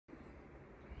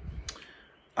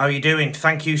How are you doing?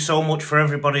 Thank you so much for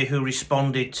everybody who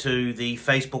responded to the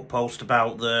Facebook post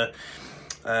about the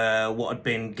what had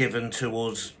been given to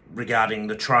us regarding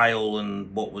the trial,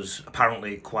 and what was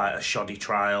apparently quite a shoddy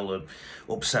trial and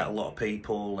upset a lot of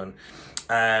people. And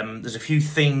there's a few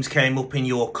themes came up in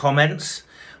your comments,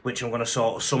 which I'm going to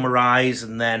sort of summarise,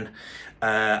 and then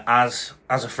as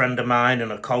a friend of mine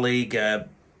and a colleague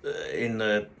in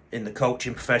the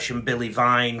coaching profession, Billy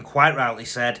Vine, quite rightly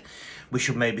said, we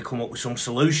should maybe come up with some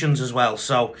solutions as well.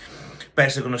 So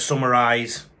basically going to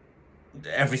summarise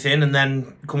everything and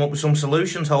then come up with some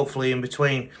solutions, hopefully, in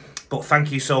between. But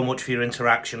thank you so much for your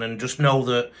interaction, and just know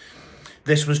that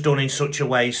this was done in such a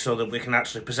way so that we can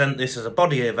actually present this as a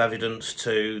body of evidence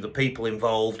to the people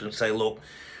involved and say, look,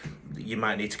 you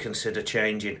might need to consider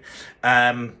changing.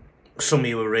 Some of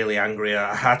you were really angry.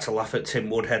 I had to laugh at Tim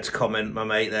Woodhead's comment, my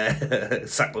mate there,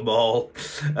 sack them all.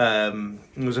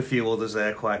 There was a few others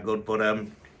there, quite good. But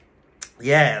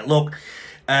yeah, look,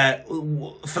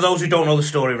 for those who don't know the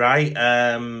story, right,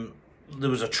 there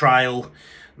was a trial.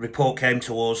 Report came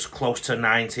to us, close to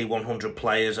 90, 100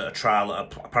 players at a trial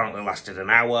that apparently lasted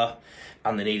an hour,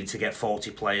 and they needed to get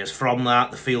 40 players from that.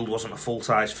 The field wasn't a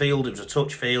full-size field, it was a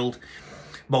touch field.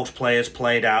 Most players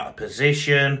played out of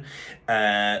position.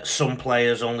 Some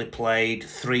players only played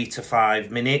 3 to 5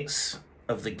 minutes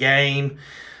of the game.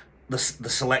 The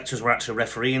selectors were actually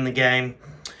refereeing the game.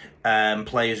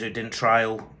 Players who didn't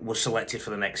trial were selected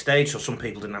for the next stage, so some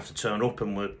people didn't have to turn up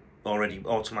and were already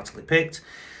automatically picked.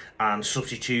 And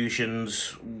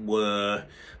substitutions were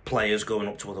players going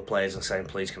up to other players and saying,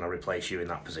 please, can I replace you in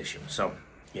that position? So,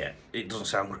 yeah, it doesn't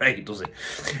sound great, does it?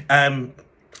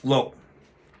 Look,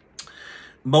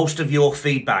 most of your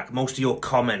feedback, most of your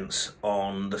comments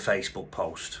on the Facebook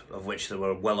post, of which there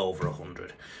were well over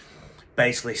 100,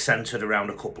 basically centred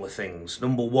around a couple of things.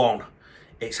 Number one,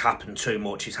 it's happened too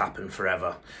much, it's happened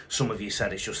forever. Some of you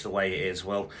said it's just the way it is.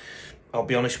 Well, I'll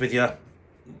be honest with you,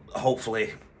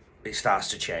 hopefully it starts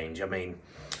to change. I mean,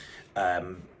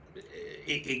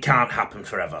 it can't happen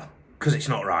forever, because it's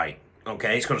not right.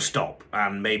 Okay, it's got to stop,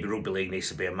 and maybe Rugby League needs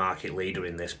to be a market leader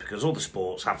in this, because other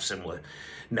sports have similar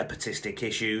nepotistic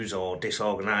issues or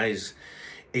disorganisation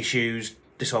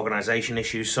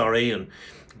issues. Sorry,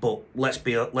 but let's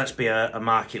be a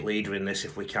market leader in this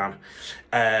if we can.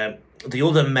 The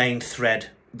other main thread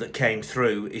that came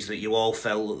through is that you all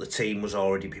felt that the team was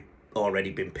already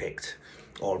been picked,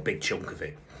 or a big chunk of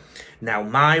it. Now,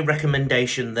 my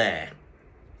recommendation there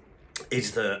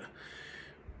is that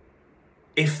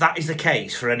if that is the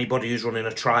case for anybody who's running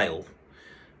a trial,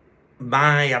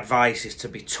 my advice is to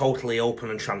be totally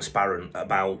open and transparent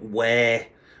about where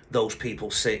those people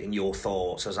sit in your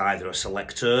thoughts as either a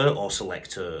selector or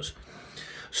selectors.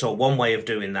 So one way of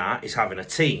doing that is having a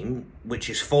team which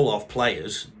is full of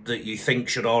players that you think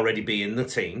should already be in the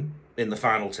team, in the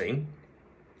final team.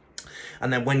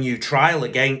 And then when you trial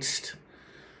against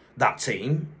that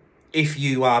team, if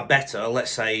you are better,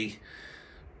 let's say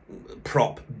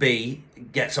prop B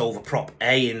gets over prop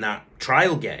A in that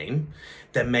trial game,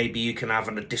 then maybe you can have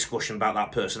a discussion about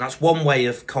that person. That's one way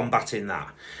of combating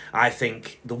that. I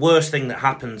think the worst thing that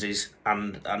happens is,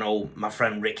 and I know my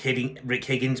friend Rick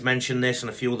Higgins mentioned this and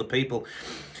a few other people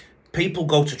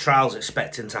go to trials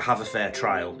expecting to have a fair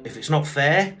trial. If it's not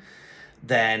fair,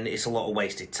 then it's a lot of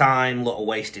wasted time, a lot of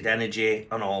wasted energy,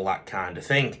 and all that kind of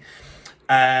thing.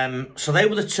 So they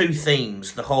were the two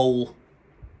themes. The whole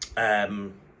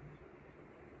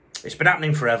it's been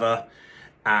happening forever,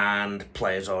 and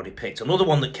players already picked. Another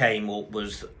one that came up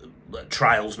was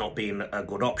trials not being a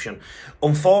good option.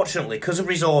 Unfortunately, because of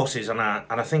resources, and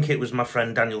I think it was my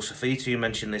friend Daniel Safita who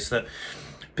mentioned this, that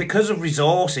because of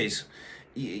resources,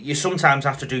 you sometimes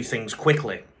have to do things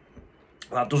quickly.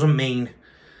 That doesn't mean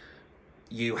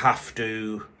you have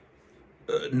to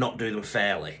not do them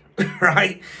fairly,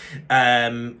 right?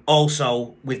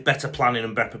 Also, with better planning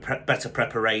and better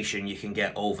preparation, you can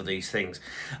get over these things.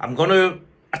 I'm going to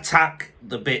attack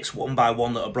the bits one by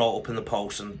one that are brought up in the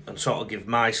post and sort of give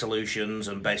my solutions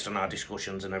and based on our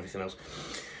discussions and everything else.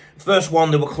 First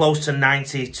one, there were close to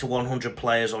 90 to 100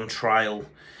 players on trial,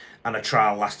 and a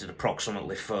trial lasted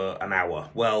approximately for an hour.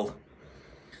 Well,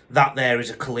 that there is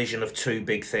a collision of two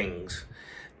big things.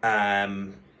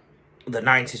 The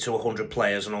 90 to 100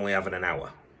 players and only having an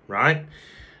hour, right?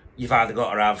 You've either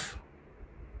got to have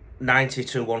 90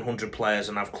 to 100 players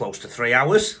and have close to 3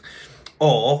 hours,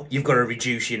 or you've got to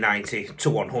reduce your 90 to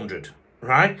 100,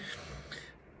 right?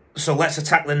 So let's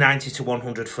attack the 90 to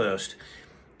 100 first.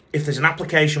 If there's an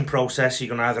application process, you're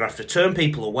going to either have to turn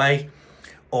people away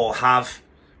or have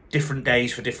different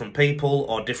days for different people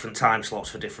or different time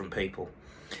slots for different people.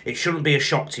 It shouldn't be a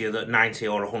shock to you that 90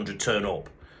 or 100 turn up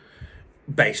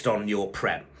based on your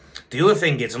prep. The other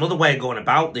thing is, another way of going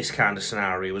about this kind of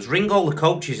scenario is ring all the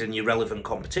coaches in your relevant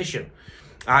competition.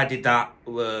 I did that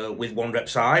with One Rep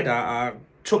Side. I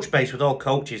touched base with all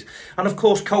coaches. And of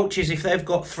course, coaches, if they've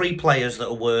got 3 players that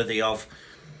are worthy of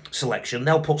selection,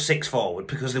 they'll put 6 forward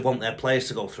because they want their players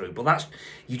to go through. But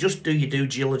you just do your due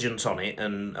diligence on it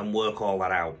and work all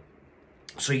that out.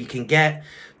 So you can get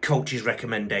coaches'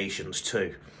 recommendations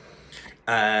too.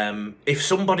 If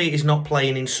somebody is not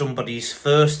playing in somebody's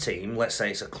first team, let's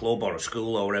say it's a club or a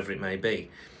school or whatever it may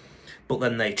be, but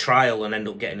then they trial and end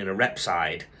up getting in a rep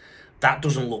side, that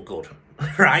doesn't look good,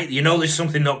 right? You know there's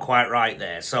something not quite right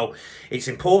there. So it's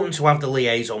important to have the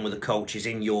liaison with the coaches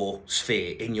in your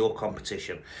sphere, in your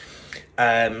competition.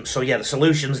 So yeah, the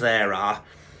solutions there are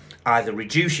either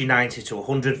reduce your 90 to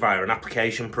 100 via an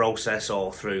application process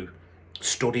or through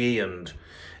study and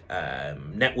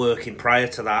networking prior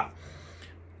to that,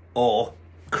 or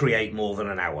create more than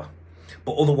an hour.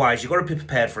 But otherwise, you've got to be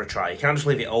prepared for a try. You can't just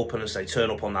leave it open and say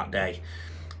turn up on that day,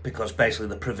 because basically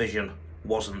the provision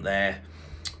wasn't there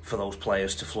for those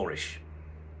players to flourish.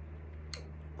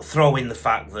 Throw in the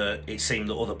fact that it seemed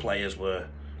that other players were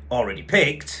already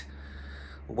picked,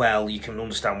 well, you can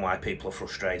understand why people are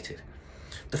frustrated.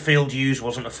 The field used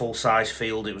wasn't a full-size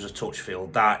field, it was a touch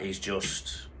field. That is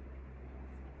just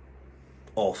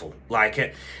awful. Like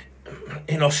it.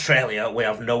 In Australia, we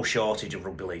have no shortage of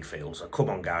rugby league fields.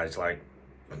 Come on, guys, like,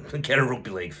 get a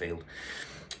rugby league field.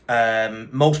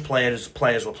 Most players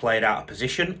were played out of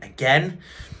position. Again,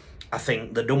 I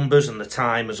think the numbers and the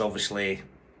time has obviously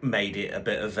made it a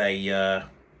bit of a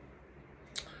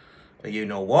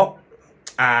you-know-what.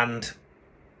 And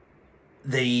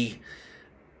the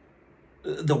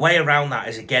way around that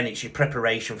is, again, it's your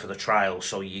preparation for the trial.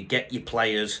 So you get your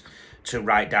players to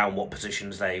write down what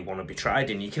positions they want to be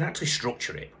tried in. You can actually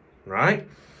structure it, right?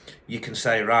 You can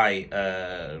say, right,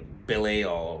 Billy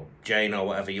or Jane or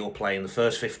whatever, you're playing the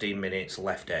first 15 minutes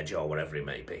left edge or whatever it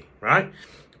may be, right?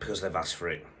 Because they've asked for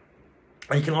it.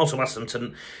 And you can also ask them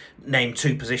to name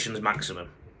 2 positions maximum,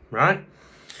 right?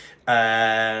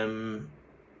 But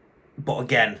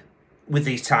again, with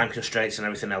these time constraints and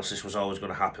everything else, this was always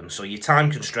going to happen. So your time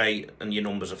constraint and your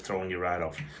numbers have thrown you right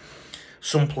off.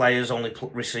 Some players only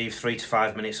receive 3 to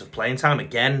 5 minutes of playing time.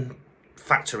 Again,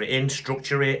 factor it in,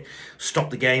 structure it, stop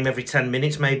the game every 10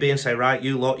 minutes maybe and say, right,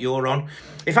 you lot, you're on.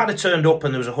 If I'd have turned up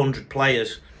and there was 100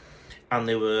 players and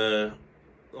they were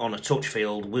on a touch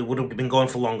field, we would have been going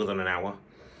for longer than an hour.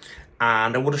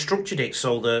 And I would have structured it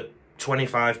so that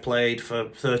 25 played for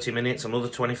 30 minutes, another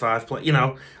 25 play,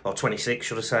 or 26,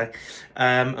 should I say,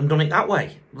 and done it that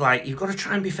way. Like, you've got to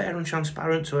try and be fair and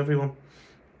transparent to everyone.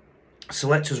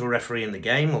 Selectors were refereeing the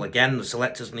game. Well, again, the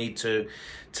selectors need to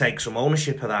take some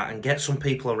ownership of that and get some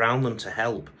people around them to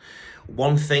help.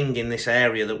 One thing in this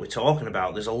area that we're talking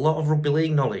about, there's a lot of rugby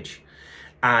league knowledge,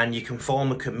 and you can form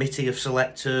a committee of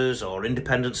selectors or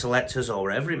independent selectors or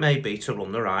whatever it may be to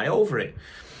run their eye over it.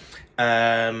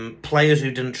 Players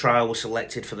who didn't trial were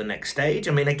selected for the next stage.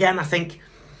 I mean, again, I think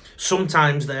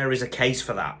sometimes there is a case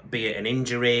for that, be it an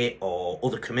injury or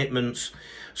other commitments.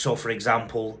 So, for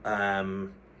example,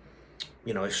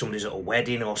 if somebody's at a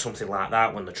wedding or something like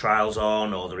that when the trial's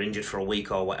on, or they're injured for a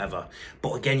week or whatever.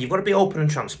 But again, you've got to be open and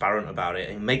transparent about it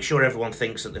and make sure everyone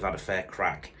thinks that they've had a fair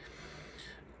crack.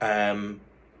 And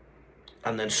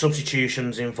then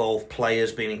substitutions involve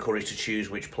players being encouraged to choose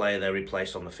which player they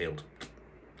replaced on the field.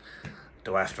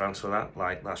 Do I have to answer that?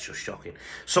 Like, that's just shocking.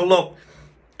 So look,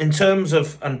 in terms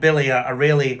of, and Billy, I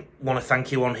really want to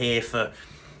thank you on here for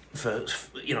it's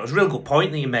a real good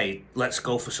point that you made. Let's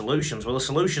go for solutions. Well, the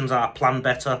solutions are plan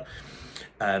better,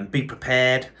 be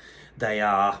prepared. They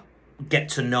are get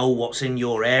to know what's in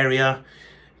your area,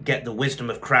 get the wisdom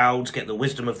of crowds, get the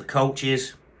wisdom of the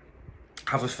coaches,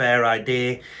 have a fair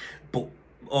idea, but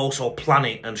also plan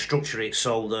it and structure it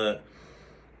so that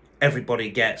everybody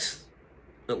gets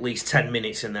at least 10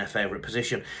 minutes in their favourite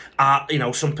position.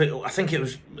 Some people, I think it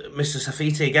was Mr.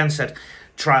 Safiti again, said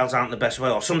trials aren't the best way,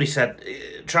 or somebody said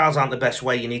trials aren't the best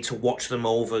way, you need to watch them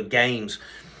over games.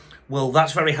 Well,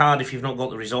 that's very hard if you've not got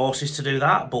the resources to do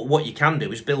that, but what you can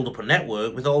do is build up a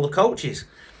network with all the coaches.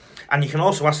 And you can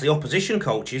also ask the opposition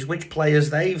coaches which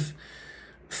players they've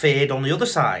feared on the other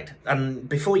side. And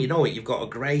before you know it, you've got a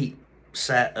great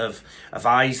set of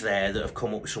eyes there that have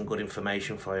come up with some good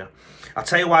information for you. I'll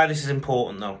tell you why this is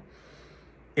important though.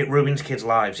 It ruins kids'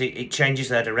 lives. It changes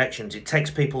their directions. It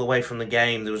takes people away from the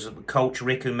game. There was a coach,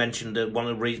 Rick, who mentioned that one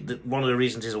of the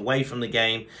reasons he's away from the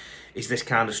game is this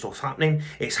kind of stuff happening.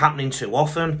 It's happening too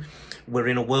often. We're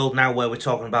in a world now where we're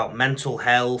talking about mental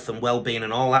health and well-being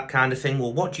and all that kind of thing.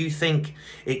 Well, what do you think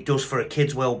it does for a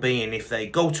kid's well-being if they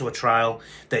go to a trial,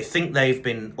 they think they've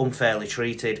been unfairly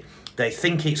treated, They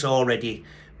think it's already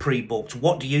pre-booked.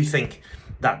 What do you think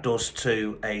that does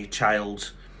to a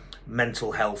child's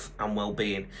mental health and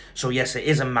well-being? So yes, it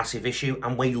is a massive issue,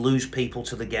 and we lose people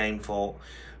to the game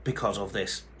because of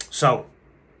this. So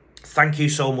thank you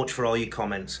so much for all your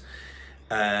comments.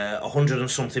 100 and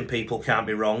something people can't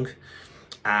be wrong,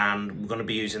 and we're going to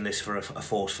be using this for a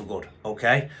force for good.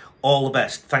 Okay, all the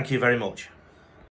best. Thank you very much.